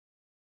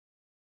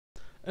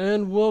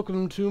and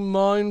welcome to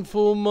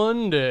Mindful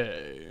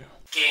Monday.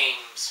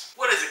 Games.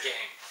 What is a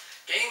game?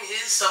 Game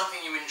is something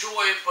you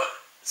enjoy, but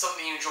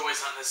something you enjoy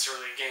is not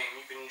necessarily a game.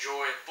 You can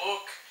enjoy a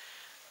book,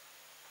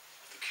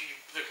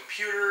 the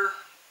computer,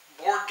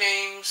 board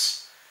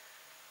games,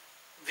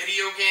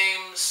 video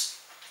games,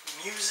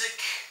 music,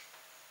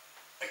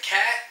 a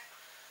cat.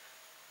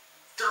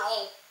 They're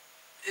all,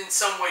 in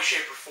some way,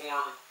 shape, or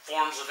form,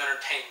 forms of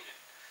entertainment.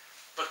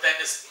 But that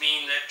doesn't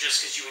mean that just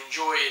because you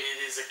enjoy it,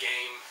 it is a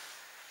game.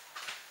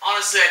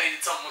 Honestly, I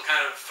needed something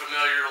kind of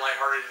familiar and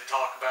lighthearted to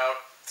talk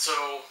about.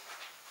 So,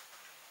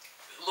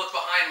 look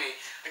behind me.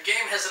 A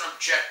game has an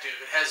objective.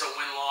 It has a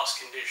win-loss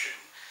condition.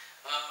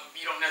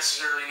 You don't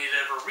necessarily need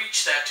to ever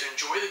reach that to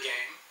enjoy the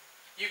game.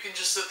 You can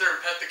just sit there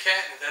and pet the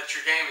cat, and if that's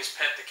your game, is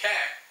pet the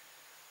cat.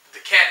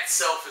 But the cat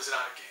itself is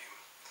not a game.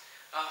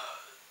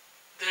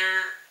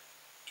 There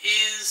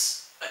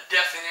is a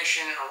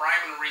definition, a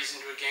rhyme and reason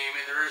to a game,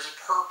 and there is a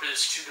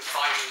purpose to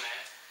defining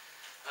that.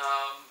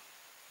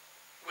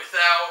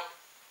 Without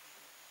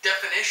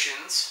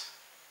definitions,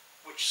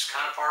 which is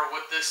kind of part of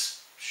what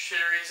this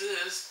series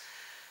is,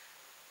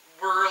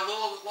 we're a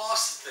little bit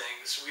lost in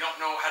things. We don't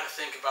know how to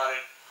think about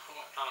it and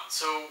whatnot.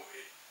 So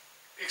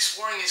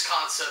exploring these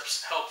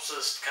concepts helps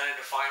us kind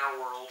of define our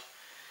world.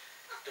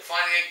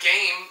 Defining a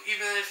game,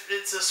 even if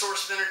it's a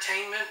source of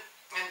entertainment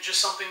and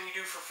just something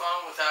you do for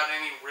fun without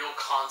any real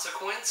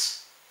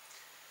consequence,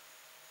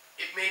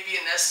 it may be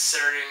a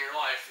necessary in your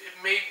life. It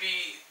may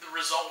be the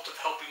result of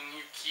helping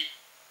you keep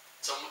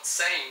somewhat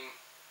sane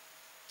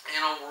in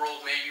a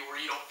world maybe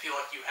where you don't feel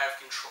like you have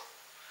control.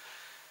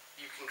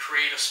 You can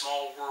create a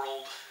small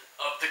world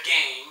of the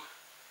game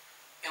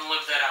and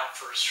live that out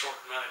for a short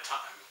amount of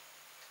time.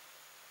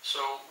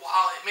 So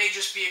while it may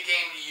just be a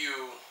game to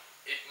you,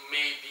 it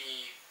may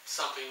be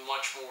something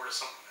much more to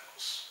someone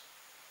else.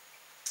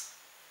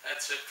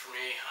 That's it for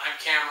me. I'm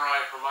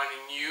Kamurai,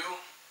 reminding you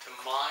to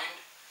mind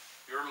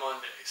your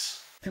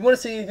Mondays. If you want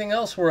to see anything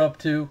else we're up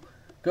to,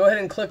 go ahead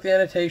and click the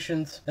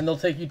annotations and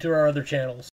they'll take you to our other channels.